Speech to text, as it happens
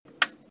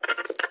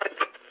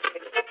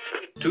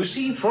to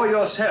see for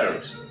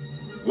yourselves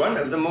one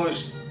of the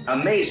most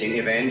amazing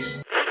events.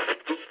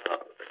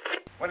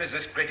 When is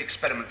this great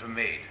experiment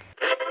made?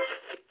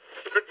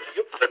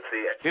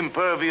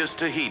 Impervious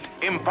to heat,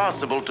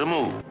 impossible to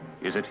move.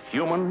 Is it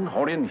human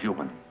or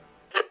inhuman?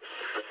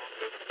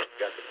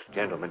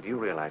 Gentlemen, do you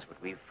realize what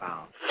we've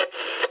found?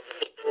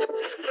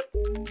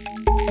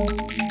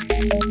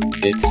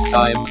 It's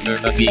time for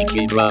the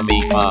Geeky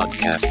Brummy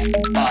Podcast.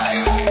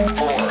 5,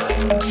 4,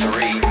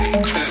 3,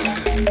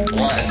 2,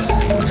 1,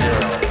 0.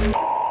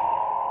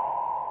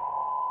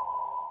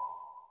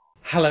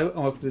 Hello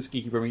and welcome to this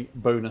Geeky Brummy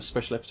bonus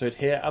special episode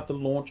here at the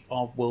launch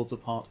of Worlds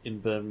Apart in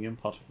Birmingham,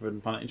 part of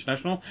Forbidden Planet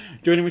International.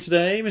 Joining me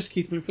today, Mr.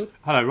 Keith Bloomfield.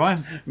 Hello,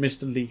 Ryan.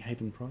 Mr. Lee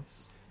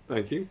Hayden-Price.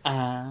 Thank you.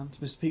 And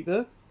Mr. Pete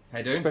Berg. How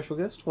you doing? Special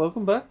guest.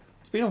 Welcome back.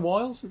 It's been a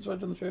while since I've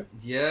done the show.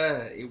 Yeah,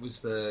 it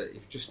was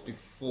just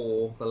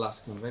before the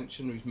last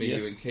convention. It was me, you,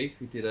 and Keith.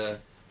 We did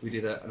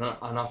an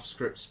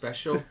off-script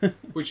special,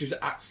 which was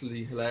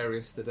absolutely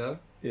hilarious to do.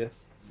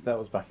 Yes, that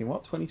was back in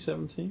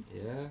 2017.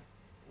 Yeah,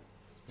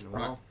 it's been a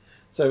while.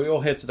 So we're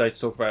all here today to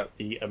talk about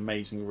the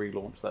amazing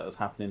relaunch that has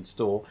happened in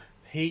store.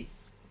 Pete,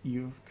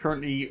 you've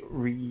currently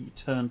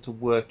returned to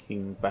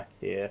working back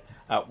here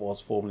at what was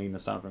formerly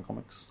Nostalgia and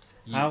Comics.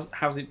 Yeah.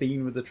 How's it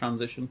been with the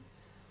transition?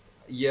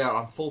 Yeah,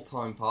 I'm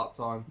full-time,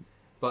 part-time.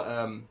 But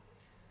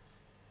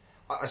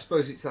I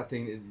suppose it's that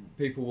thing,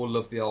 people will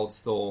love the old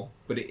store,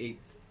 but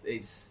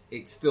it's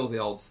still the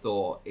old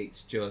store.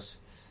 It's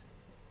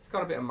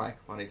got a bit of makeup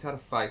on it. It's had a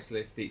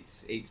facelift.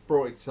 It's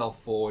brought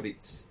itself forward.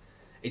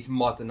 It's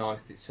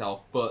modernised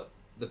itself, but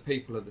the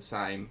people are the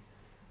same.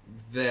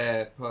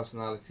 Their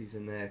personalities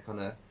and their kind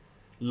of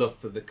love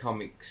for the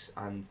comics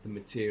and the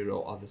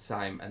material are the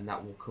same, and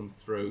that will come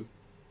through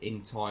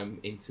in time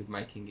into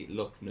making it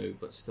look new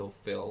but still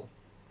feel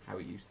how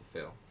it used to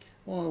feel.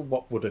 Well,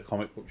 what would a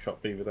comic book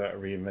shop be without a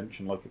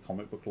reinvention like a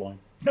comic book line?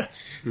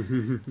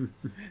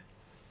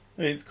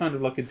 It's kind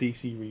of like a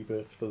DC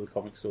rebirth for the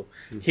comic store.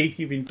 Keith,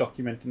 you've been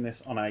documenting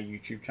this on our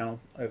YouTube channel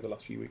over the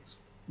last few weeks.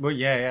 Well,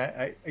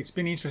 yeah, it's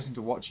been interesting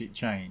to watch it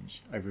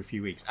change over a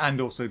few weeks, and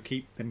also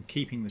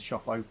keeping the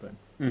shop open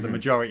for the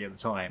majority of the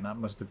time. That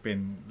must have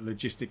been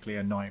logistically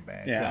a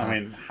nightmare. Yeah, I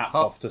mean, hats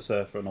off to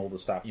Surfer and all the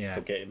staff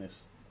for getting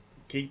this.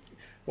 They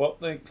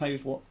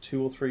closed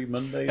 2 or 3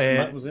 Mondays, and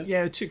that was it?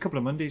 Yeah, a couple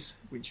of Mondays,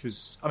 which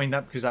was,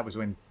 because that was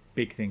when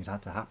big things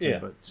had to happen. Yeah.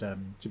 But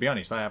to be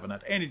honest, I haven't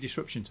had any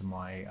disruption to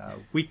my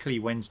weekly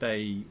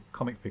Wednesday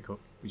comic pickup,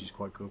 which is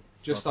quite cool.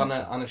 Just on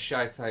a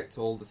shout out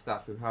to all the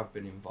staff who have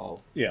been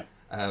involved. Yeah.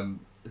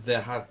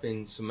 There have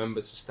been some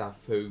members of staff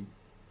who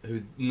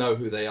know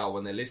who they are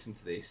when they listen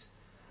to this.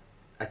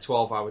 A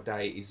 12-hour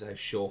day is a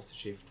short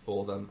shift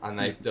for them, and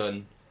they've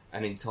done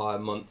an entire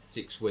month,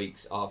 6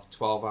 weeks of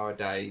 12-hour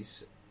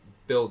days,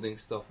 building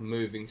stuff,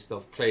 moving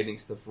stuff, cleaning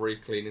stuff,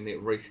 re-cleaning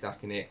it,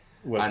 restacking it.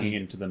 Working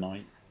into the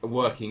night.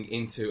 Working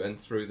into and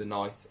through the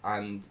night,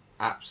 and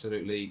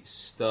absolutely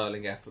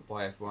sterling effort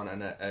by everyone,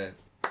 and a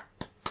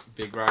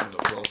big round of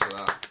applause for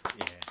that.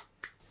 Yeah.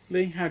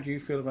 Lee, how do you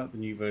feel about the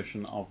new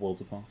version of Worlds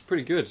Apart?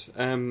 Pretty good.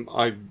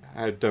 I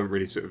don't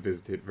really sort of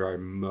visit it very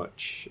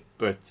much,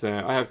 but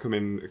I have come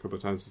in a couple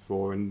of times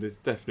before, and this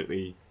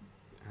definitely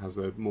has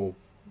a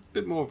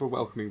bit more of a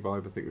welcoming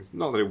vibe. I think it's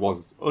not that it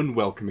was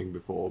unwelcoming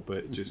before, but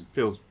it just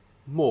feels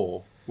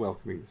more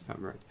welcoming this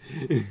time around.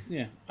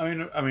 Yeah, I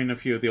mean, a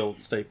few of the old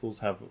staples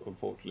have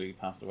unfortunately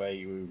passed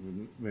away.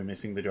 We're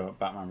missing the giant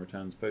Batman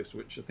Returns poster,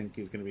 which I think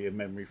is going to be a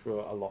memory for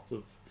a lot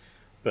of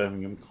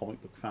Birmingham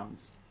comic book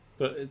fans.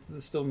 But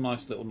there's still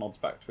nice little nods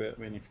back to it.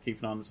 I mean, if you keep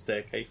an eye on the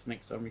staircase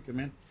next time you come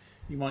in,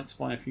 you might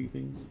spy a few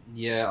things.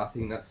 Yeah, I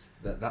think that's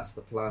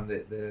the plan.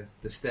 That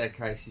the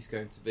staircase is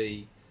going to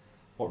be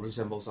what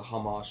resembles a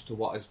homage to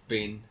what has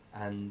been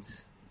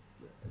and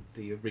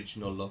the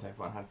original love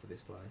everyone had for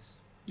this place.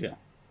 Yeah,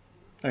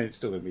 I mean, it's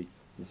still going to be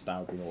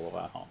nostalgia in all of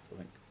our hearts, I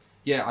think.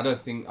 Yeah, I don't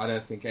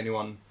think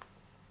anyone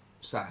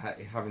sat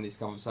having this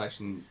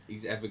conversation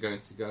is ever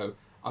going to go,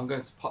 I'm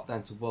going to pop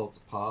down to Worlds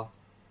Apart.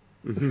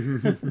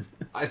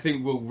 I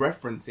think we'll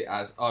reference it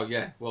as, oh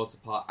yeah, Worlds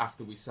Apart,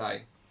 after we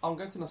say, I'm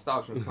going to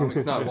Nostalgia and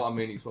Comics. No, what I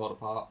mean is World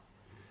Apart.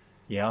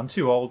 Yeah, I'm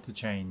too old to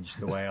change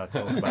the way I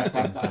talk about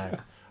things now.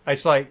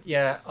 It's like,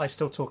 yeah, I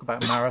still talk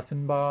about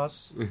marathon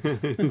bars.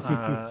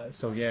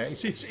 So yeah,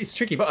 it's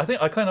tricky, but I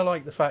think I kind of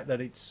like the fact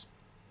that it's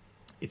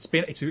a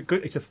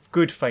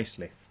good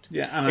facelift.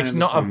 Yeah, and it's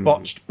not a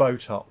botched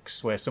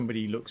Botox where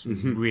somebody looks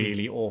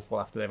really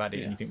awful after they've had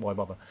it, and you think, why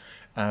bother?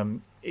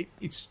 And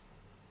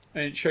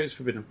it shows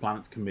Forbidden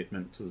Planet's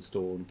commitment to the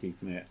store and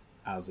keeping it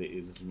as it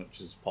is as much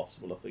as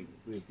possible, I think,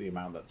 with the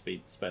amount that's been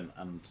spent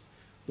and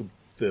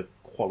the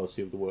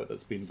quality of the work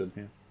that's been done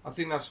here. I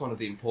think that's one of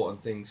the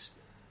important things.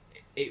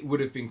 It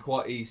would have been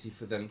quite easy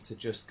for them to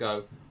just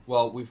go,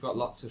 well, we've got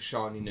lots of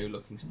shiny new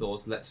looking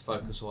stores, let's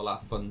focus all our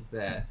funds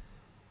there.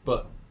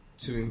 But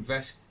to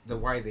invest the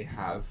way they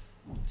have,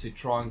 to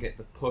try and get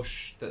the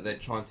push that they're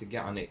trying to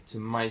get on it, to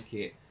make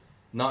it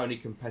not only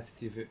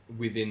competitive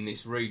within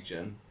this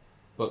region,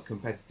 but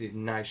competitive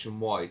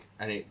nationwide,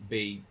 and it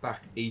be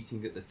back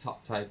eating at the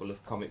top table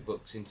of comic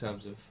books in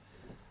terms of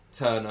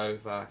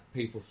turnover,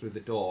 people through the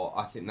door,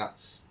 I think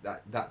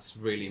that's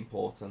really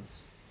important.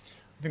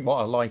 I think what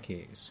I like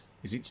is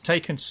it's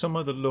taken some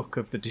of the look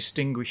of the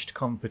distinguished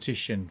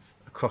competition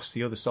across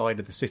the other side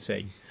of the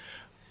city,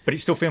 but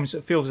it still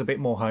feels a bit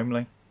more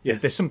homely.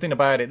 Yes. There's something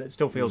about it that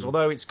still feels,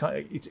 although it's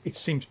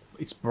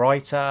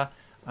brighter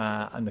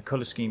and the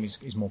colour scheme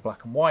is more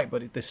black and white,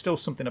 but there's still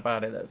something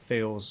about it that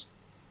feels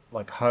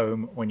like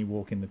home when you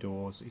walk in the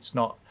doors.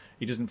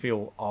 It doesn't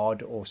feel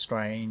odd or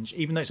strange,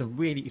 even though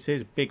it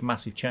is a big,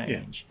 massive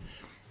change. Yeah.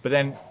 But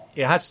then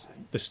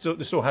the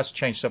store has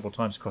changed several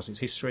times across its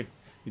history.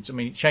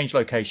 It changed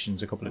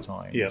locations a couple of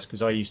times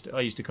because I used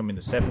to come in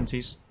the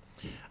 70s.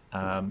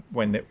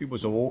 When it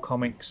was all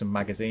comics and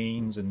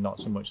magazines and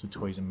not so much the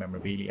toys and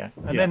memorabilia,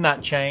 and then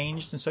that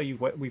changed, and so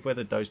we've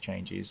weathered those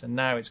changes, and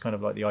now it's kind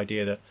of like the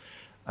idea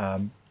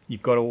that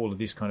you've got all of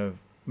this kind of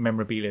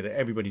memorabilia that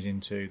everybody's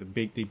into, the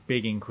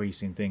big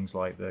increase in things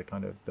like the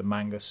kind of the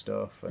manga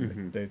stuff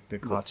and the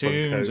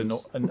cartoons and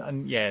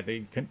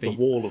the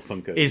wall of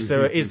Funkos. Is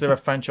there a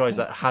franchise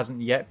that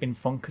hasn't yet been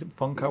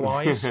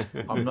Funkoized?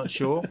 I'm not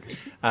sure,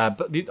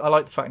 but I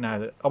like the fact now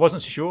that I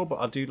wasn't so sure, but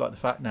I do like the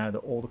fact now that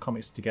all the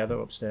comics are together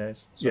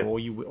upstairs. So all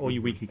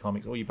your weekly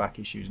comics, all your back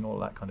issues, and all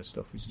that kind of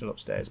stuff is still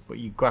upstairs, but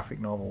your graphic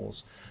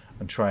novels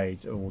and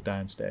trades are all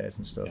downstairs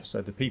and stuff.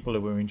 So the people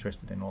who are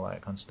interested in all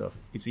that kind of stuff,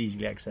 it's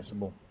easily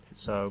accessible.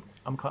 So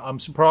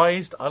I'm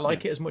surprised. I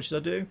like it as much as I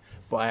do,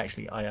 but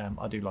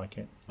I do like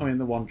it. I mean,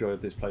 the one joy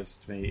of this place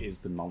to me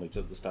is the knowledge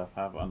that the staff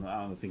have, and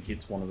I think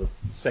it's one of the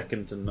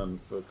second to none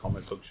for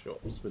comic book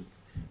shops, with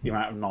the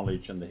amount of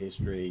knowledge and the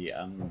history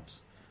and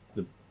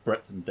the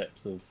breadth and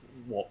depth of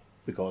what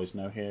the guys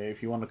know here.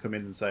 If you want to come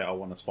in and say, I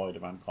want a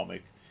Spider-Man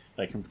comic,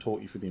 they can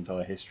talk you through the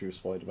entire history of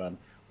Spider-Man.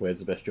 Where's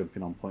the best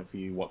jumping on point for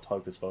you? What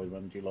type of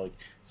Spider-Man do you like?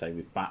 Same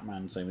with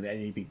Batman, same with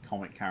any big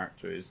comic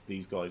characters.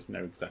 These guys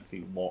know exactly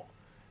what,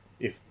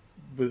 if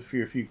with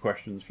a few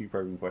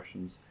probing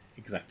questions,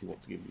 exactly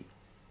what to give you.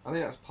 I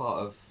think that's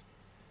part of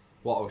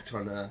what I was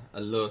trying to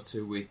allure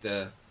to with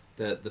the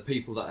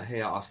people that are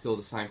here are still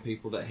the same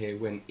people that are here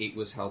when it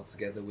was held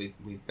together with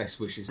Best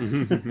Wishes.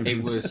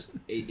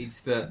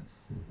 It's that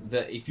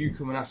if you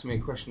come and ask me a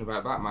question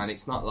about Batman,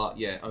 it's not like,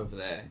 over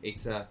there.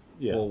 It's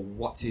or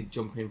what's your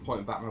jumping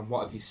point in Batman?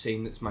 What have you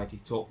seen that's made you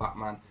talk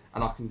Batman?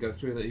 And I can go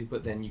through that,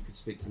 but then you could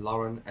speak to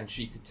Lauren, and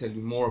she could tell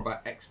you more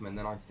about X-Men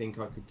than I think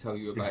I could tell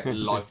you about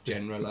life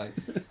generally.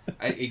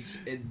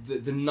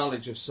 The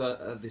knowledge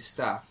of this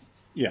staff.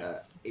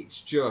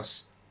 It's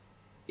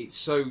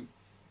so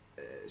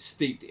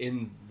steeped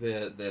in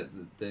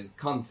the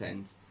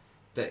content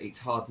that it's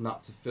hard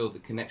not to feel the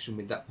connection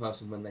with that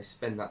person when they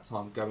spend that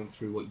time going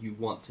through what you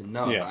want to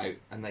know about,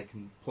 and they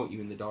can point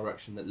you in the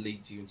direction that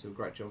leads you into a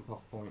great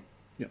jump-off point.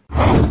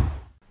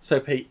 So,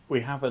 Pete,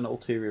 we have an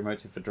ulterior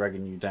motive for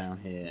dragging you down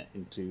here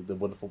into the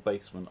wonderful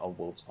basement of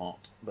Worlds Apart,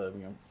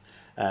 Birmingham,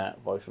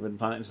 by Forbidden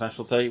Planet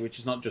International today, which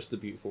is not just the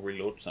beautiful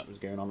relaunch that was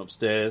going on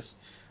upstairs,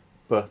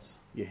 but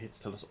you're here to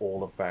tell us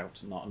all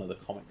about Not Another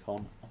Comic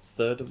Con on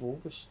 3rd of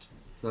August.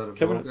 3rd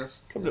of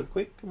August. Coming up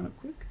quick.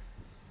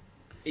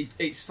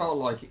 It's felt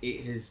like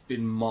it has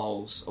been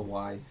miles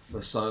away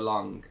for so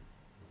long,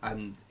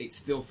 and it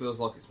still feels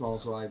like it's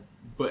miles away,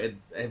 but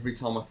every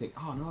time I think,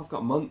 oh no, I've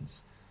got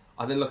months,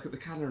 I then look at the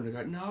calendar and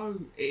I go, no,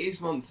 it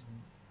is months,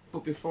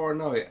 but before I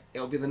know it,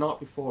 it'll be the night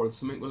before and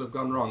something will have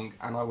gone wrong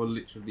and I will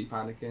literally be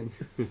panicking.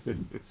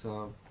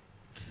 So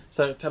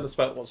tell us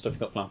about what stuff you've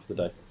got planned for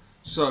the day.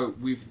 So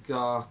we've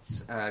got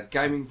a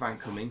gaming van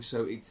coming,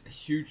 so it's a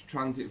huge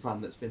transit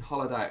van that's been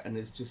hollowed out and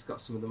has just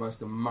got some of the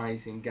most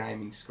amazing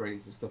gaming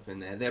screens and stuff in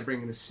there. They're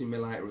bringing a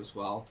simulator as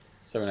well.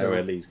 So we know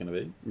where Lee's going to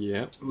be.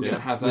 Yeah. We're going to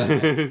have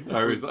a...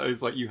 I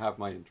was like, you have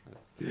my interest.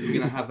 We're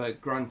going to have a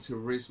Gran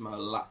Turismo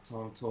lap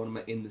time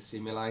tournament in the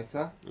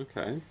simulator.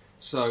 Okay.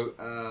 So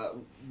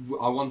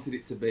I wanted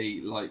it to be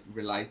like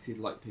related,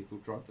 like people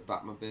drive the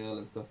Batmobile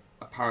and stuff.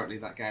 Apparently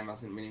that game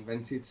hasn't been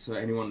invented, so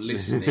anyone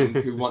listening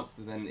who wants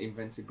to then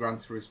invent a Gran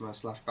Turismo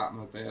 /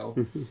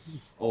 Batmobile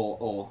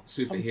or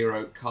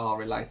superhero car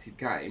related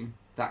game,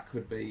 that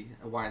could be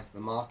a way into the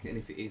market, and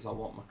if it is, I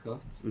want my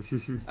cut.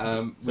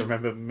 So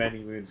remember many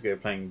moons ago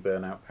playing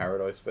Burnout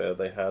Paradise where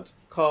they had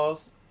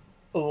cars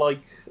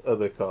like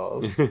other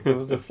cars. There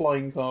was a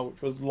flying car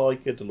which was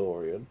like a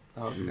DeLorean.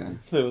 Okay.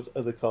 There was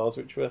other cars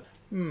which were,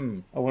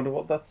 I wonder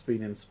what that's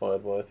been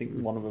inspired by. I think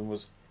one of them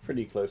was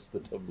pretty close to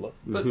the Tumbler.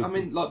 But I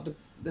mean, like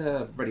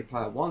the Ready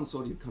Player One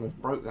sort of kind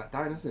of broke that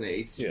down, hasn't it?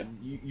 It's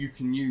you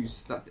can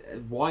use that.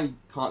 Why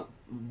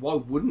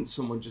wouldn't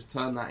someone just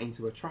turn that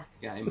into a track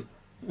game?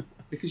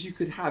 Because you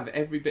could have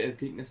every bit of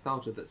geek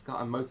nostalgia that's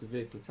got a motor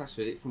vehicle attached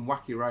to it, from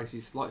wacky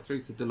races, like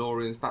through to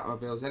DeLoreans,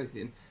 Batmobiles,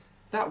 anything.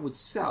 That would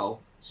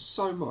sell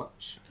so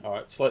much.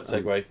 Alright, slight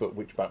segue, but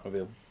which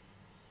Batmobile?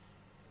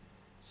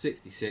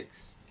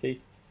 66.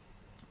 Keith?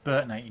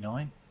 Burton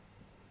 89.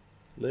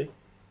 Lee?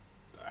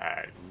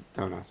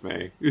 Don't ask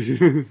me.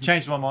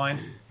 Changed my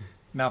mind.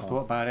 Now I've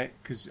thought about it,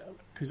 because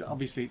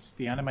obviously it's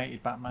the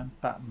animated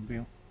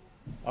Batmobile.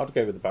 I'd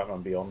go with the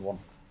Batman Beyond one.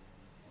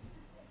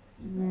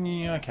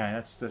 Yeah, okay,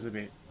 that's a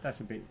bit that's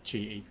a bit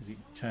cheaty because it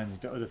turns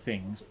into other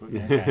things. But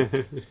yeah,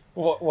 okay.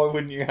 Why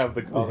wouldn't you have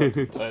the car that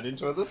could turn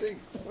into other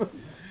things?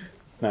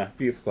 No,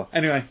 beautiful.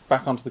 Anyway,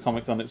 back onto the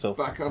Comic-Con itself.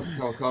 Back onto the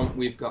Comic-Con,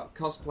 we've got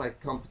cosplay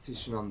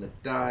competition on the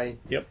day.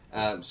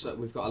 Yep. So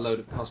we've got a load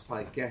of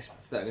cosplay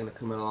guests that are going to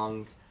come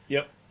along.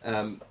 Yep.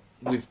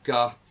 We've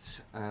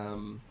got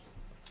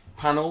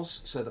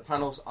panels. So the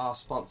panels are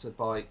sponsored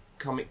by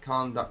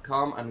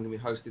ComicCon.com and going to be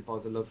hosted by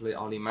the lovely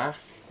Ollie Mack.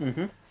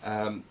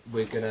 Mm-hmm.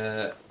 We're going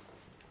to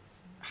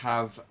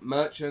have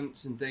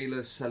merchants and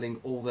dealers selling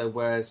all their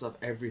wares of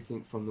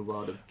everything from the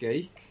world of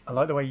geek. I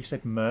like the way you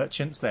said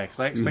merchants there, because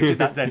I expected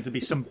that then to be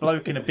some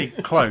bloke in a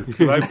big cloak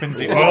who opens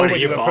it. What are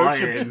you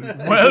buying?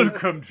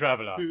 Welcome,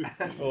 traveller.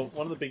 Well,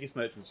 one of the biggest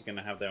merchants you're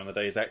going to have there on the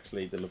day is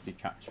actually the lovely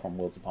chaps from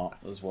Worlds Apart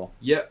as well.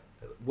 Yep.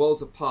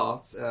 Worlds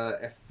Apart,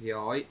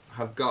 FPI,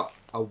 have got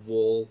a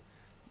wall.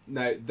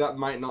 Now, that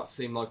might not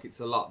seem like it's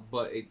a lot,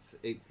 but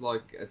it's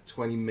like a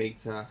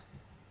 20-metre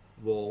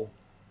wall.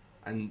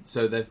 And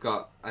so they've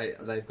got a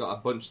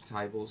bunch of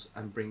tables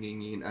and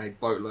bringing in a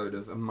boatload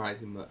of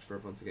amazing merch for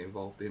everyone to get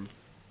involved in.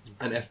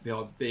 And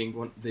FPI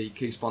being the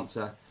key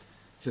sponsor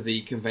for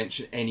the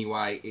convention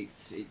anyway,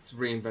 it's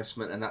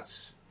reinvestment, and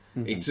that's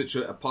it's such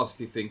a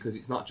positive thing because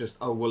it's not just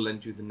we'll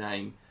lend you the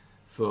name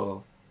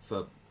for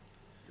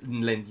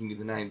lending you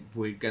the name.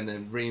 We're going to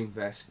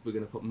reinvest. We're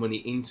going to put money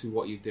into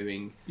what you're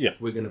doing. Yeah.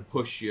 We're going to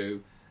push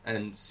you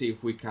and see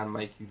if we can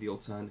make you the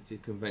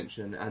alternative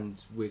convention,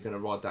 and we're going to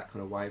ride that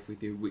kind of wave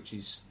with you, which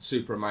is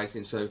super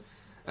amazing. So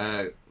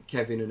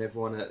Kevin and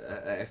everyone at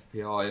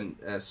FPI and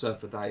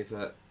Surfer Dave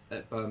at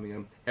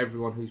Birmingham,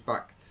 everyone who's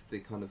backed the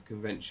kind of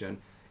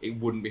convention, it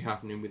wouldn't be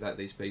happening without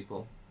these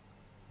people.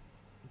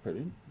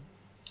 Brilliant.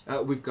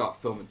 We've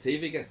got film and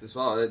TV guests as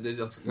well.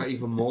 There's got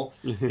even more.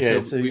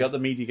 Yeah, so you've got the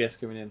media guests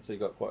coming in, so you've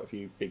got quite a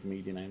few big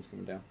media names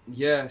coming down.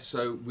 Yeah,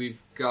 so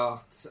we've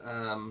got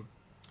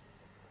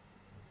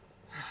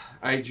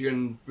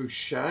Adrian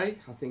Boucher,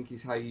 I think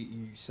is how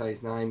you say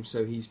his name.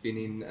 So he's been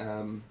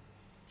in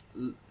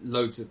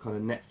loads of kind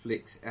of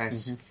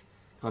Netflix-esque,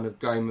 kind of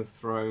Game of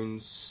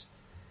Thrones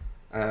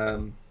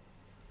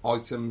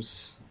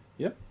items.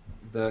 Yep.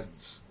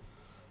 That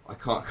I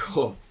can't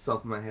call off the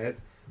top of my head.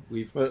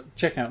 Well,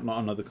 check out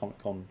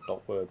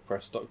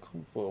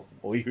notanothercomiccon.wordpress.com for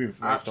all your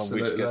information on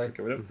which guests are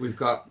coming up. We've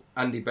got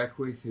Andy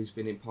Beckwith, who's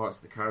been in Pirates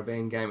of the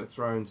Caribbean, Game of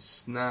Thrones,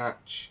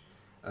 Snatch.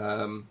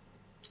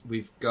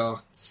 We've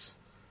got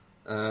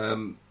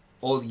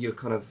all your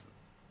kind of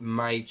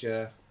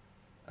major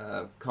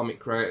comic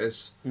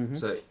creators.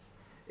 So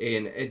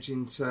Ian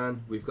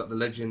Edgington, we've got the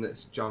legend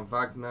that's John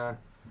Wagner,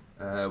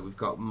 we've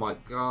got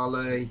Mike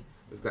Garley,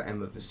 we've got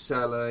Emma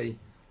Vicelli,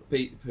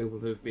 people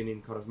who have been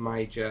in kind of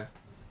major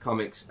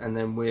comics, and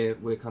then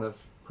we're kind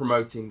of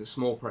promoting the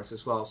small press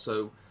as well.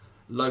 So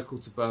local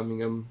to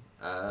Birmingham,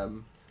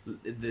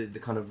 the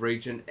kind of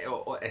region,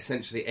 or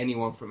essentially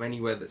anyone from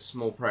anywhere that's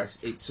small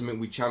press. It's something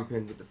we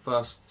championed with the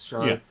first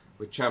show. Yeah.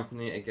 We're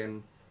championing it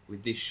again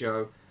with this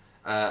show,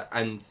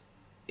 and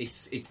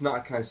it's not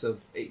a case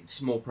of it's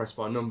small press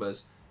by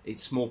numbers.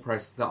 It's small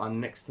press that are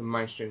next to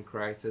mainstream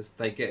creators.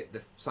 They get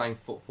the same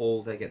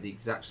footfall. They get the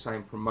exact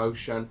same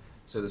promotion.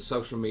 So the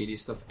social media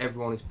stuff,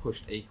 everyone is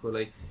pushed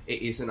equally.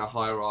 It isn't a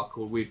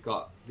hierarchical, we've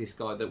got this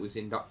guy that was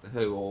in Doctor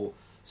Who or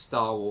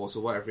Star Wars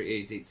or whatever it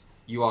is.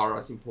 You are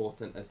as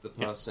important as the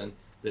person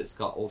that's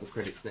got all the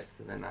credits next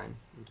to their name.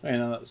 You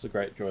know, that's the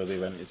great joy of the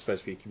event. It's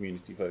supposed to be a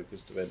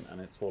community-focused event,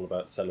 and it's all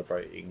about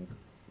celebrating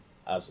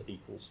as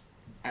equals.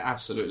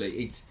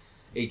 Absolutely.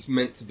 It's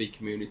meant to be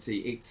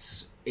community.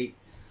 The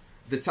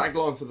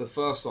tagline for the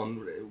first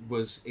one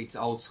was, it's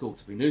old school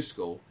to be new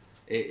school.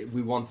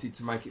 We wanted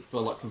to make it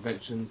feel like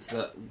conventions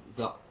that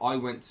I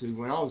went to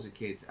when I was a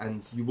kid,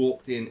 and you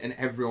walked in and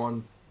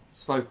everyone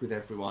spoke with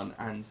everyone,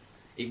 and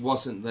it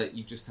wasn't that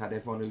you just had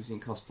everyone who's in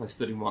cosplay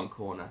stood in one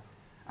corner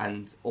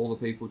and all the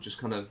people just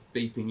kind of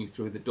beeping you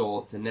through the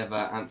door to never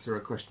answer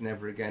a question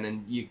ever again,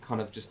 and you kind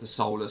of just a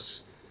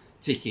soulless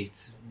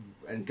ticket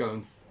and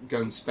go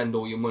and spend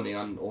all your money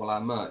on all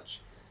our merch.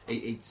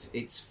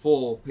 It's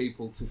for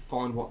people to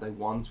find what they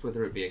want,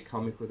 whether it be a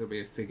comic, whether it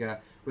be a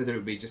figure, whether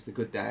it be just a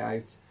good day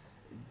out.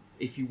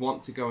 If you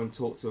want to go and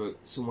talk to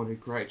someone who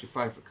created your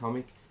favourite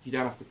comic, you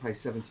don't have to pay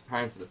 £70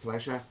 for the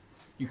pleasure.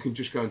 You can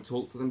just go and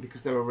talk to them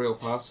because they're a real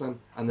person,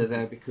 and they're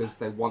there because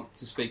they want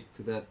to speak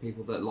to the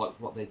people that like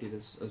what they did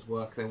as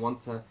work. They want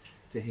to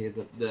hear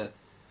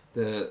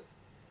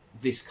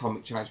this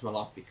comic changed my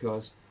life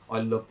because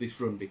I love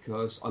this run,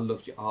 because I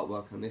loved your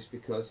artwork on this,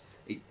 because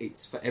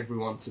it's for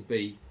everyone to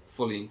be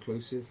fully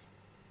inclusive.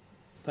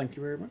 Thank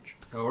you very much.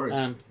 No worries.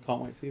 And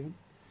can't wait for the event.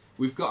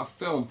 We've got a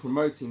film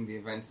promoting the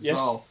event as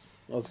well.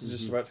 I was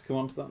just about to come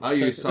on to that. Oh,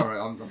 you sorry,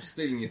 I'm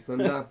stealing your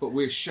thunder, but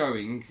we're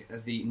showing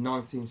the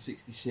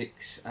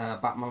 1966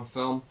 Batman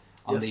film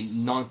on the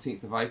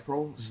 19th of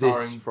April,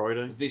 starring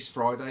this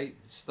Friday,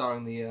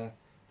 starring the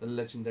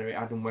legendary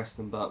Adam West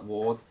and Burt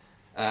Ward.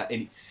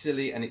 And it's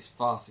silly and it's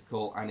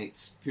farcical and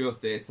it's pure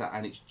theatre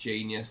and it's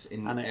genius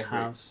and it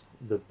has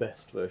the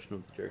best version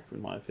of the Joker,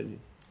 in my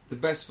opinion. The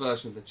best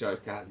version of the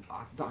Joker.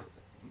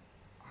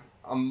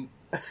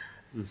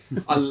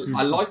 I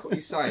like what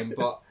you're saying,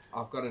 but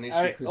I've got an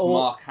issue because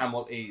Mark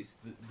Hamill is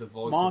the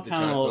voice of the Joker.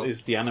 Mark Hamill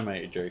is the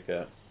animated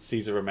Joker.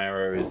 Cesar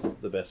Romero is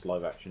the best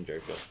live-action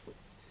Joker.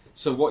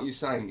 So what you're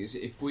saying is,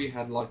 if we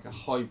had like a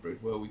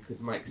hybrid where we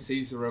could make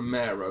Cesar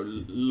Romero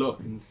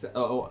look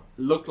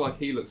like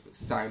he looks, but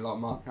sound like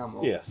Mark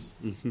Hamill, yes,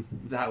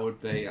 that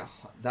would be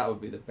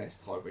the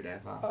best hybrid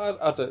ever.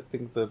 I don't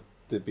think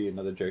there'd be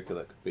another Joker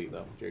that could beat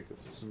that Joker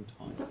for some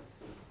time.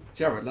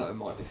 Jared Leto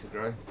might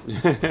disagree.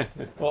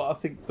 Well, I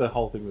think the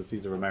whole thing with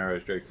Cesar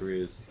Romero's Joker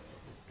is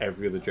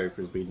every other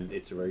Joker has been an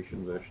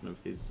iteration version of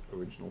his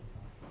original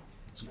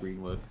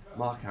screen work.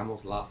 Mark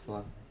Hamill's laugh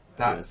though.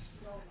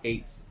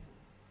 It's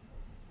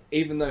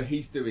even though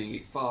he's doing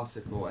it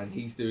farcical and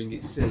he's doing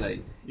it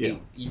silly,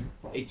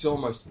 it's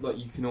almost like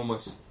you can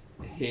almost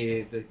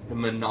hear the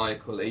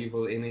maniacal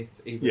evil in it,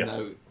 even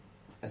though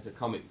as a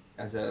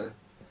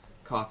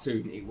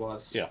cartoon it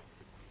was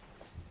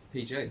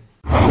PG.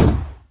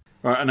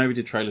 Right, I know we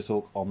did trailer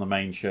talk on the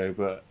main show,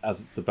 but as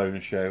it's the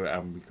bonus show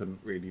and we couldn't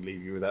really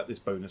leave you without this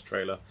bonus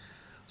trailer,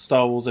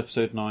 Star Wars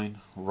Episode 9,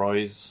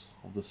 Rise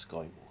of the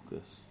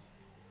Skywalkers.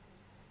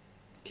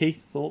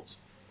 Keith, thoughts?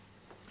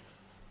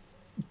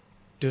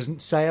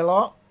 Doesn't say a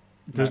lot.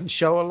 Doesn't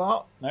show a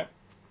lot. No.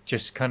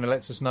 Just kind of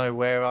lets us know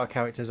where our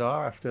characters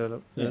are after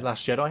the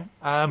Last Jedi.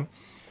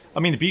 I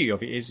mean, the beauty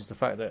of it is the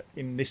fact that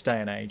in this day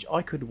and age,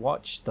 I could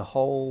watch the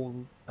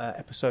whole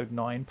Episode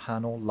 9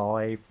 panel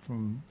live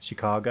from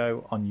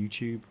Chicago on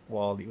YouTube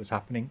while it was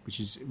happening, which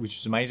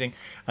is amazing.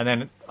 And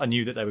then I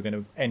knew that they were going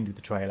to end with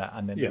the trailer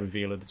and then the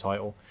reveal of the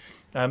title.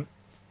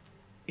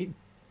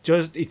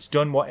 It's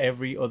done what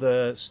every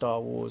other Star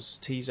Wars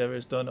teaser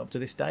has done up to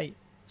this date.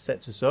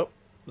 Sets us up,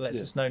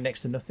 lets us know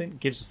next to nothing,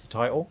 gives us the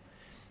title,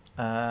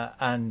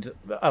 and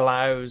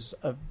allows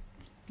a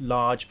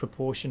large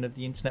proportion of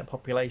the internet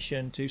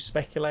population to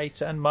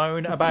speculate and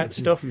moan about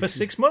stuff for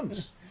 6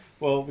 months.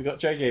 Well, we got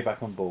JJ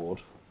back on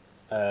board.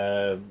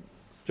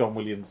 John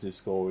Williams'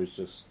 score is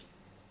just...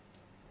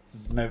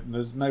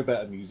 There's no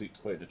better music to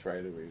put in a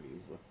trailer, really,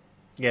 is there?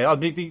 Yeah,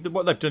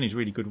 what they've done is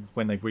really good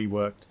when they've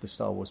reworked the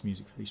Star Wars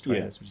music for these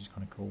trailers, which is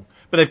kind of cool.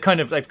 But they've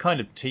kind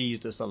of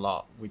teased us a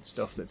lot with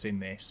stuff that's in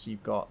this.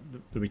 You've got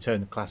the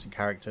return of classic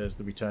characters,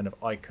 the return of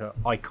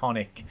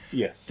iconic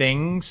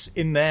things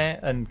in there,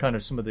 and kind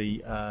of some of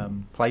the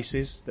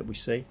places that we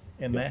see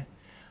in there.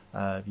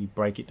 If you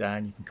break it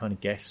down, you can kind of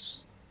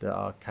guess that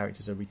our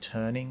characters are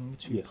returning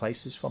to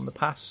places from the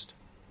past.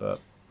 But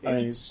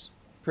it's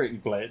pretty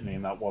blatantly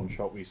in that one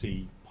shot we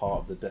see part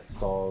of the Death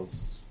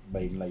Star's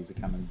main laser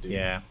cannon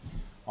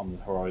on the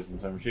horizon,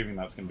 so I'm assuming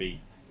that's going to be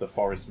the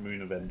forest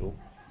moon of Endor.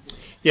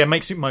 Yeah, it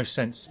makes it most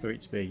sense for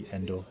it to be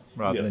Endor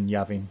rather than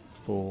Yavin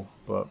 4,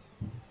 but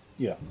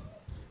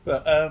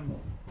I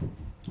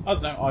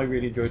don't know, I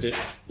really enjoyed it.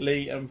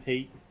 Lee and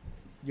Pete,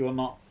 you're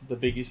not the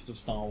biggest of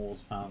Star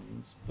Wars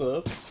fans,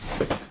 but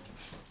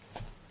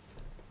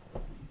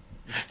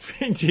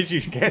did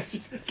you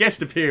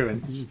guest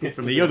appearance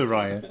from the other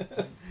Ryan?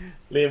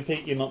 Lee and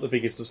Pete, you're not the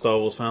biggest of Star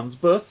Wars fans,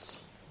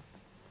 but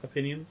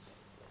opinions?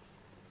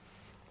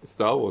 It's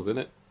Star Wars,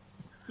 isn't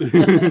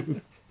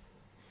it?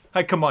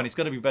 Hey, come on, it's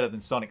got to be better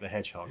than Sonic the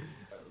Hedgehog.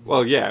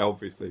 Well, yeah,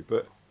 obviously,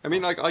 but I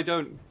mean, like, I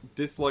don't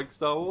dislike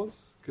Star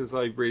Wars because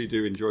I really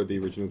do enjoy the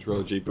original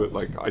trilogy, but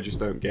like, I just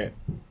don't get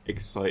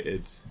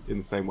excited in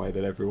the same way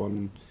that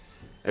everyone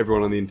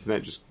on the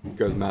internet just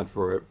goes mad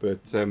for it.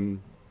 But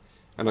and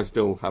I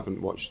still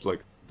haven't watched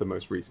like the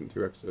most recent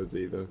 2 episodes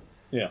either.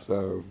 Yeah.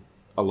 So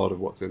a lot of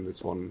what's in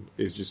this one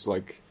is just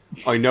like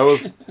I know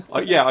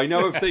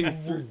of things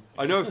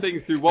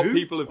through what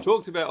people have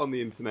talked about on the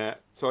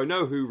internet. So I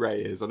know who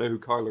Rey is. I know who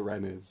Kylo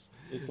Ren is.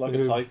 It's like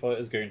a TIE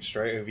fighter's going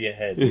straight over your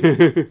head.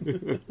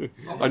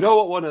 I know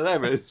what one of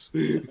them is.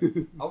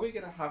 Are we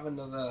going to have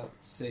another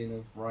scene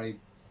of Rey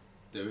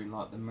doing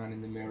like the Man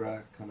in the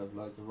Mirror, kind of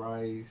loads of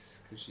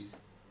rays because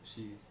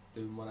she's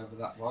doing whatever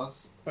that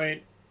was? I mean,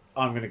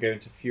 I'm going to go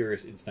into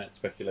furious internet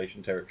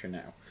speculation territory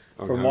now.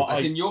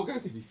 You're going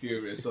to be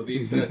furious, or the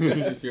internet's going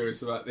to be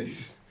furious about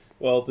this.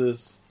 Well,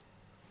 there's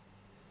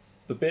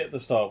the bit at the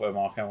start where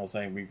Mark Hamill was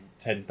saying we've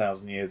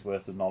 10,000 years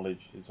worth of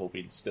knowledge. It's all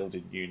been distilled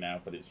in you now,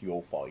 but it's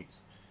your fight.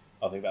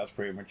 I think that's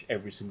pretty much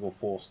every single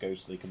Force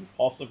ghost they can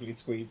possibly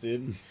squeeze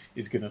in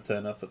is going to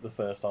turn up at the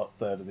first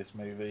third of this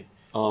movie.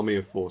 Army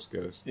of Force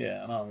ghosts.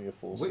 Yeah, an army of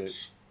Force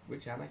ghosts.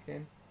 Which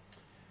Anakin?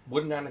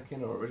 Wooden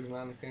Anakin or original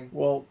Anakin?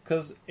 Well,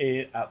 because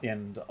at the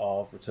end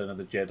of Return of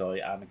the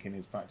Jedi, Anakin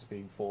is back to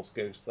being Force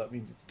Ghost. That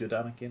means it's good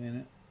Anakin in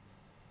it.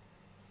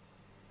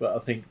 But I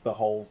think the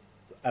whole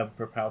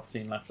Emperor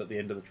Palpatine left at the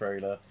end of the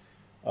trailer,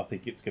 I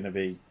think it's going to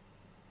be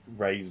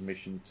Rey's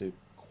mission to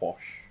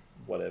quash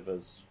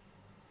whatever's...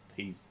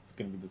 He's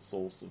going to be the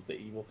source of the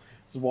evil.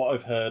 So what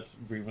I've heard,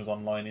 rumours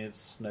online, is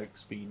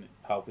Snoke's been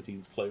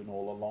Palpatine's clone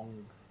all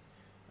along.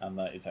 And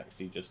that it's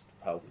actually just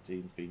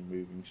Palpatine's been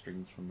moving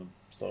strings from the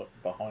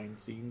behind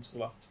scenes the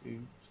last 2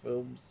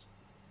 films,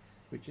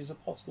 which is a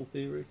possible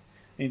theory.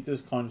 It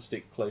does kind of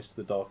stick close to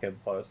the Dark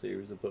Empire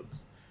series of books,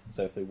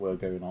 so if they were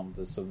going on,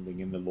 there's something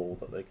in the lore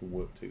that they can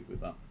work to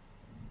with that.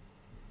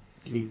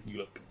 Keith, you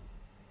look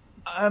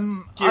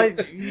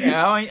I'd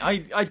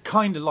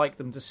kind of like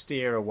them to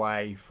steer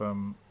away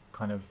from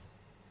kind of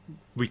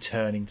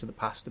returning to the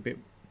past a bit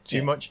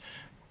too much.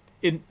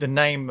 In the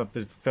name of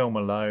the film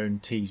alone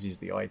teases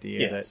the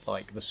idea that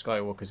like the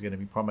Skywalker is going to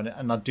be prominent,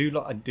 and I do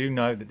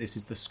know that this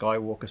is the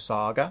Skywalker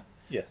saga.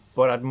 Yes,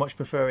 but I'd much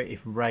prefer it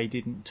if Rey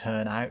didn't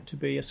turn out to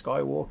be a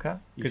Skywalker,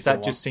 because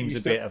that just seems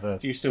a bit of a.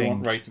 Do you still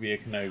want Rey to be a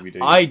Kenobi? Do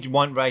you? I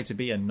want Rey to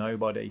be a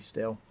nobody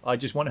still. I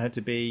just want her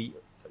to be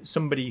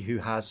somebody who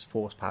has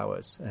Force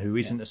powers, who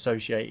isn't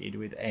associated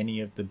with any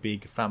of the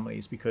big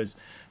families, because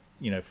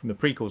from the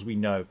prequels we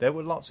know there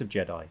were lots of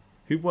Jedi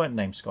who weren't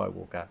named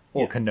Skywalker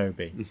or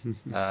Kenobi.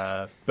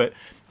 But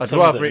I'd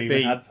rather it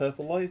be had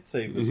purple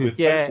lightsabers with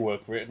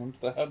paperwork written onto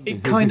the hand.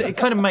 It kind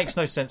of makes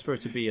no sense for it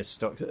to be a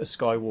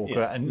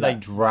Skywalker, and they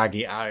drag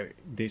it out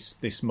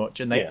this much,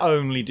 and they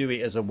only do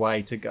it as a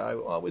way to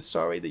go, "Oh, we're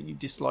sorry that you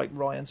disliked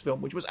Ryan's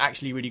film, which was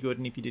actually really good,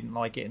 and if you didn't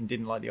like it and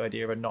didn't like the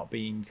idea of not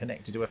being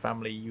connected to a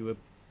family, you were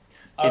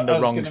in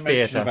the wrong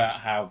theatre."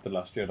 About how The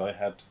Last Jedi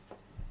had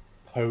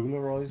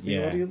polarised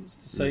the audience,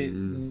 to say it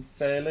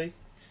fairly.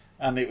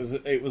 And it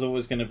was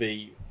always going to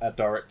be a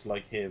director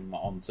like him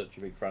on such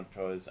a big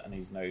franchise, and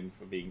he's known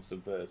for being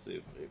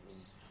subversive. It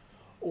was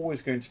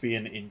always going to be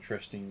an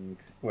interesting.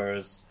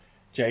 Whereas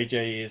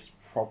JJ is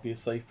probably a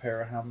safe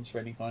pair of hands for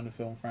any kind of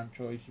film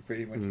franchise. You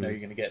pretty much know you're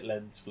going to get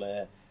lens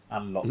flare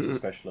and lots of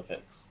special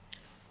effects.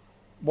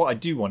 What I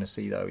do want to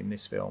see though in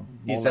this film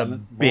is a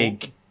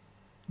big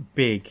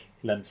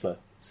lens flare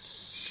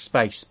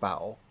space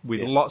battle with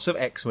lots of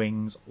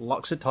X-wings,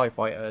 lots of TIE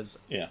fighters.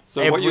 Yeah.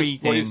 So what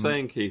you're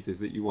saying, Keith, is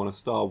that you want a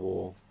Star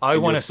War. I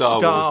want a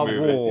Star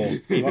War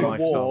in my Star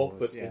Wars,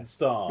 but in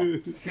Star.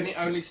 Can it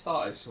only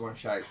start if someone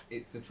shouts,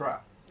 "It's a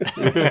trap"?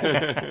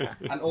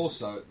 And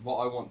also, what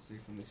I want to see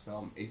from this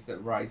film is that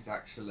Rey's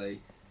actually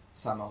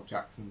Samuel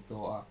Jackson's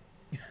daughter.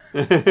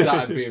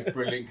 That would be a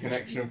brilliant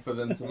connection for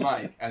them to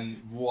make, and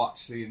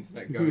watch the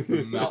internet go to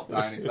a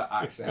meltdown if that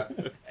actually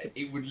happened.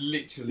 It would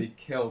literally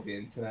kill the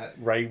internet.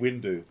 Rey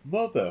Windu,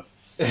 mother.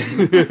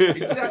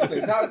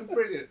 Exactly, that would be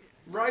brilliant.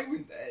 Rey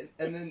Windu,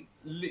 and then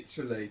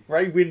literally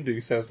Rey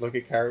Windu sounds like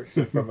a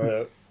character from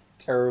a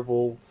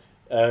terrible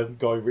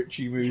Guy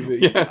Ritchie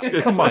movie.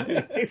 Come on,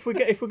 if we're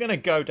going to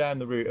go down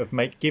the route of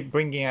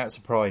bringing out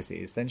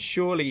surprises, then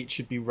surely it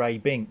should be Ray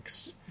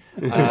Binks.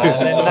 And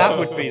then that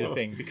would be the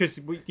thing, because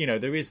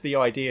there is the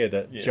idea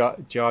that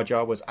Jar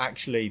Jar was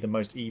actually the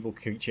most evil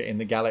creature in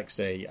the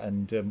galaxy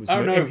and was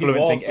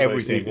influencing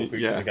everything. Evil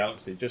creature in the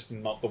galaxy, just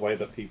in not the way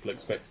that people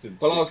expected him.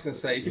 Well, I was going to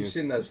say, if you've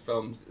seen those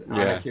films,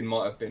 Anakin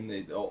might have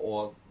been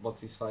or what's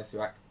his face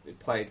who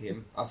played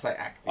him. I say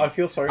acting. I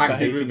feel sorry for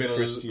hating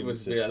Christian.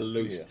 Would be a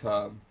loose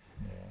term.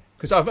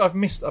 Because I've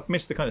missed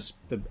the kind of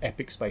the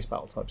epic space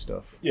battle type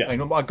stuff. Yeah,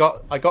 I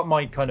got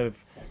my kind of.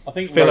 I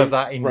think fill of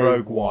that in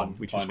Rogue One,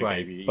 which was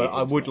great. But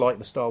I would like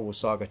the Star Wars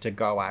saga to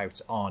go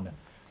out on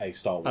a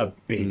Star Wars, a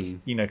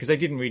big, because they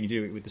didn't really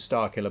do it with the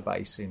Starkiller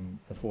base in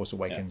The Force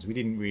Awakens. We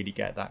didn't really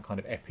get that kind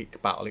of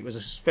epic battle. It was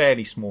a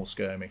fairly small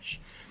skirmish,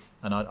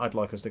 and I'd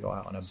like us to go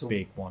out on a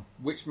big one.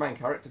 Which main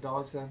character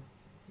dies then?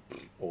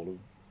 All of them.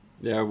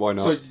 Yeah, why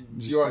not?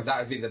 So that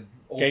would be the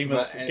Game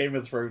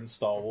of Thrones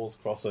Star Wars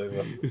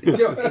crossover.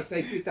 If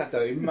they did that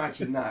though,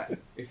 imagine that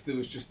if there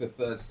was just a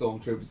third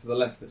stormtrooper to the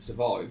left that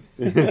survived.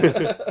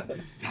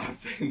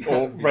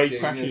 Or Rey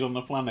crashes on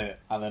the planet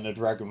and then a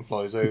dragon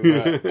flies over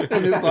and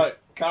it's like,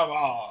 come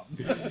on.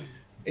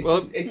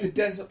 It's a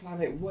desert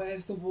planet.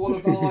 Where's the wall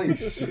of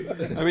ice?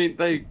 I mean,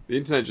 the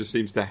internet just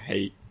seems to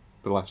hate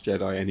The Last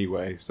Jedi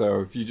anyway.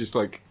 So if you just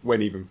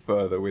went even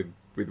further with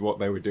what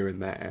they were doing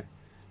there,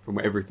 from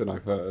everything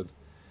I've heard.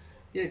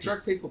 Yeah,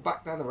 drag people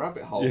back down the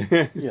rabbit hole.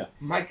 Yeah.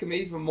 Make them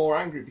even more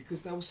angry,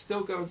 because they will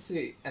still go and see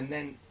it, and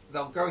then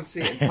they'll go and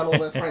see it and tell all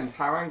their friends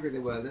how angry they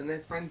were. Then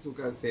their friends will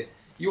go and see it.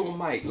 You'll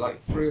make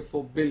 3 or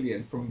 4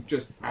 billion from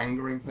just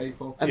angering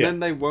people. And then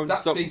they won't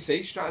That's stop... That's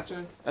DC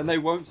strategy. And they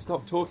won't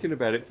stop talking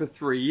about it for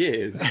 3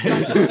 years.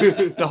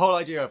 The whole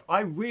idea of, I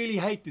really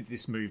hated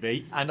this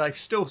movie, and I've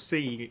still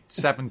seen it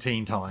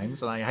 17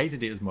 times, and I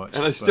hated it as much.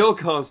 And I still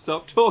can't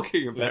stop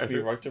talking about Let it. me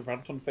write a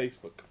rant on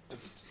Facebook.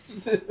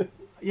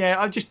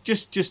 Yeah, I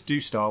just do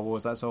Star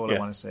Wars. That's all I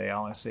want to see. I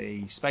want to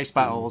see space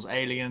battles,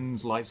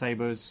 aliens,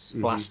 lightsabers,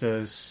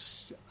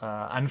 blasters,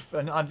 and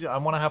I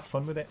want to have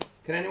fun with it.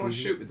 Can anyone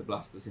shoot with the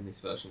blasters in this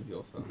version of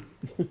your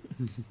film?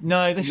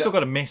 No, they've still got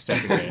to miss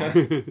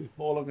everything.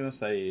 All I'm going to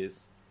say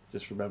is,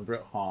 just remember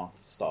at heart,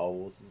 Star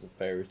Wars is a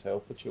fairy tale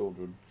for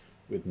children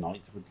with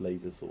knights with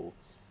laser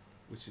swords.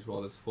 Which is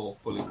why there's 4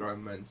 fully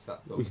grown men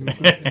sat talking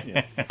about it.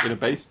 Yes. In a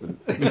basement.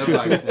 In a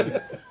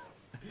basement.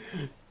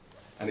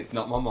 And it's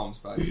not my mum's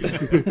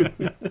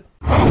basement.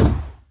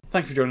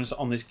 Thanks for joining us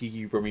on this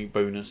Geeky Brummy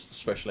bonus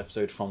special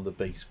episode from the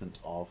basement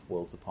of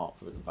Worlds Apart,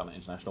 Forbidden Planet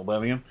International,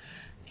 Birmingham.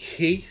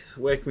 Keith,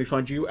 where can we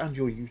find you and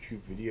your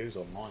YouTube videos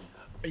online?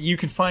 You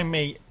can find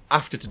me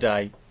after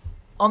today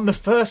on the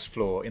first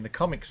floor in the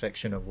comics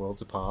section of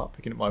Worlds Apart,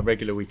 picking up my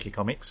regular weekly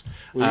comics.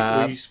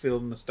 Will you feel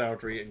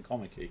nostalgia and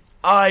comic-y?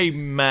 I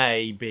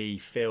may be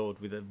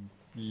filled with a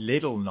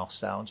little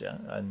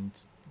nostalgia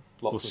and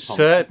will Lots of comics.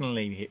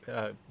 certainly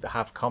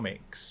have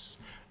comics.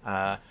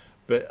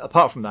 But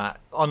apart from that,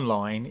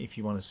 online, if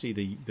you want to see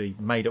the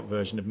made-up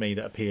version of me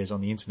that appears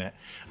on the internet,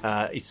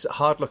 it's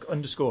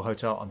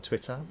hardluck_hotel on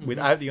Twitter,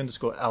 without the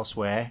underscore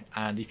elsewhere.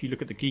 And if you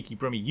look at the Geeky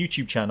Brummy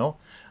YouTube channel,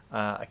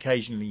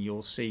 occasionally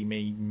you'll see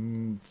me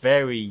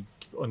very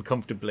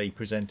uncomfortably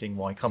presenting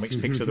my comics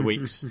picks of the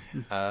weeks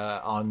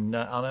on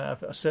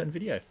a certain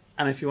video.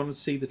 And if you want to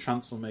see the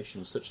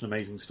transformation of such an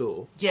amazing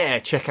store, Yeah,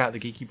 check out the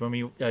Geeky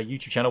Brummy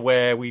YouTube channel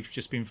where we've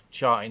just been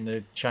charting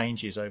the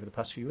changes over the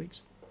past few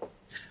weeks.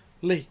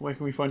 Lee, where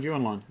can we find you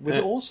online?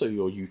 With also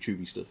your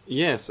YouTubey stuff.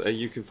 Yes,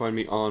 you can find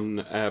me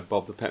on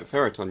Bob the Pet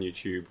Ferret on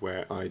YouTube,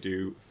 where I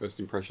do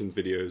first impressions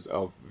videos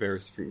of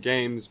various different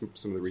games.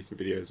 Some of the recent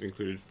videos have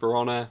included For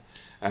Honor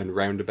and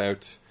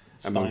Roundabout,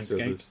 amongst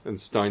Steins others. And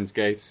Steins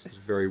Gate, a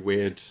very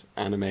weird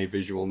anime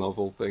visual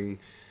novel thing.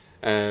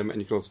 And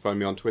you can also find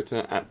me on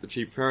Twitter at The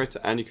Cheap Ferret,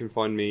 and you can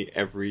find me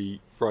every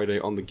Friday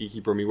on the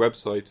Geeky Brummy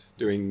website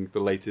doing the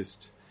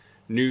latest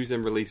news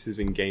and releases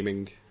in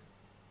gaming.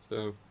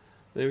 So,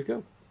 there we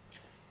go.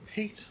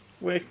 Pete,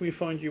 where can we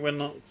find you when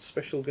not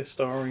special guest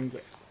starring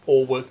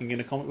or working in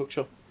a comic book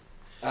shop?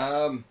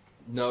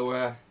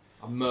 Nowhere.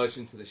 I'm merged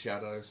into the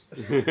shadows.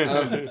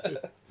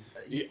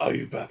 Are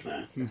you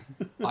Batman?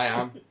 I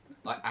am.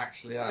 I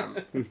actually am.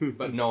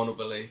 But no one will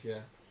believe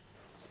you.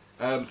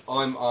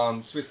 I'm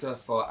on Twitter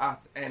for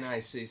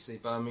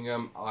 @NACC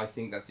Birmingham. I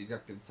think that's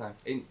exactly the same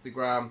for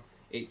Instagram.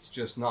 It's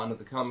just Not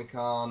Another Comic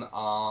Con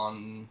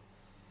on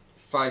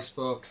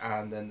Facebook,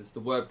 and then there's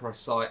the WordPress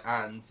site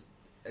and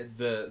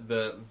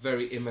the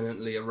very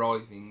imminently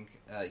arriving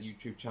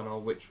YouTube channel,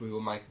 which we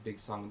will make a big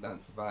song and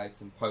dance about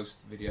and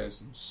post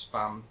videos and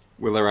spam.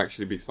 Will there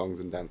actually be songs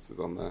and dances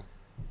on there?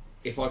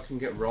 If I can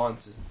get Ryan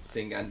to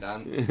sing and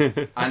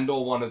dance, and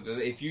or one of the,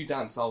 if you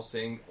dance, I'll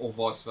sing, or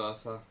vice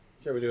versa.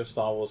 Shall we do a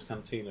Star Wars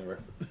Cantina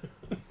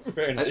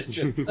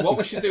rendition? What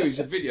we should do is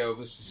a video of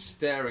us just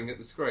staring at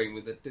the screen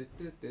with the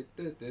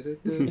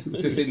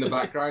just in the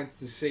background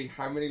to see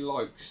how many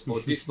likes or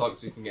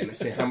dislikes we can get and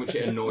see how much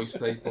it annoys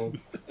people.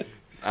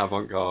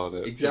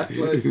 Avant-garde.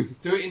 Exactly.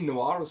 Do it in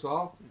noir as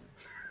well.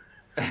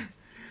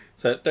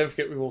 So don't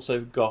forget, we've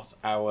also got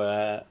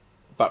our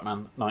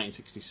Batman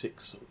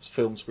 1966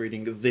 film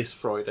screening this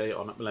Friday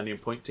on at Millennium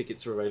Point.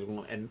 Tickets are available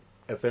on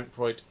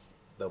Eventbrite.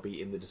 They'll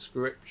be in the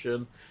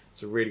description.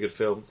 It's a really good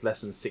film. It's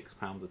less than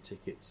 £6 a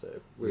ticket,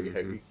 so really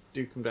hope you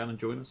do come down and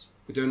join us.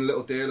 We're doing a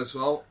little deal as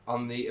well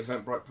on the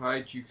Eventbrite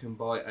page. You can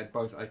buy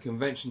both a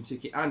convention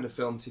ticket and a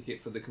film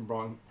ticket for the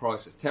combined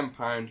price of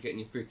 £10, getting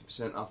you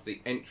 50% off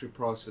the entry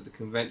price for the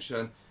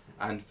convention.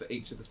 And for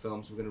each of the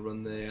films, we're going to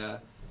run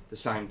the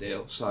same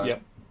deal. So.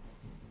 Yep.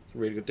 It's a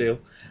really good deal.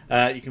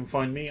 You can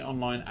find me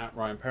online at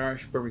Ryan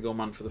Parrish, Brummy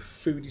Goldman for the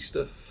foodie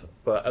stuff.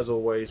 But as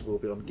always, we'll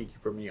be on Geeky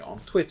Brummy on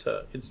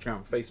Twitter,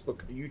 Instagram,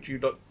 Facebook,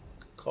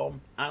 YouTube.com,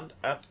 and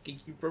at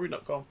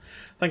geekybrummy.com.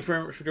 Thank you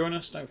very much for joining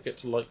us. Don't forget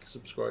to like,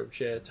 subscribe,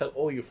 share, tell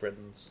all your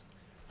friends,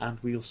 and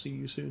we'll see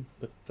you soon.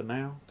 But for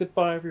now,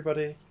 goodbye,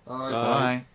 everybody. Bye. Bye.